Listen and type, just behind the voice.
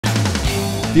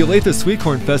The Olathe Sweet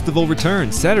Corn Festival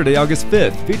returns Saturday, August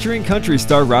 5th, featuring country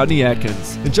star Rodney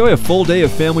Atkins. Enjoy a full day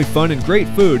of family fun and great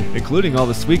food, including all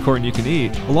the sweet corn you can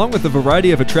eat, along with a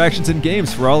variety of attractions and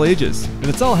games for all ages. And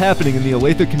it's all happening in the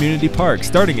Olathe Community Park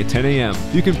starting at 10 a.m.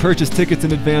 You can purchase tickets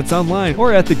in advance online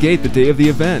or at the gate the day of the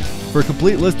event. For a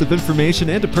complete list of information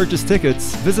and to purchase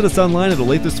tickets, visit us online at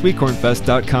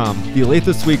OlatheSweetCornFest.com. The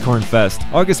Olathe Sweet Corn Fest,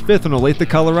 August 5th in Olathe,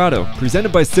 Colorado,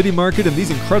 presented by City Market and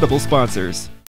these incredible sponsors.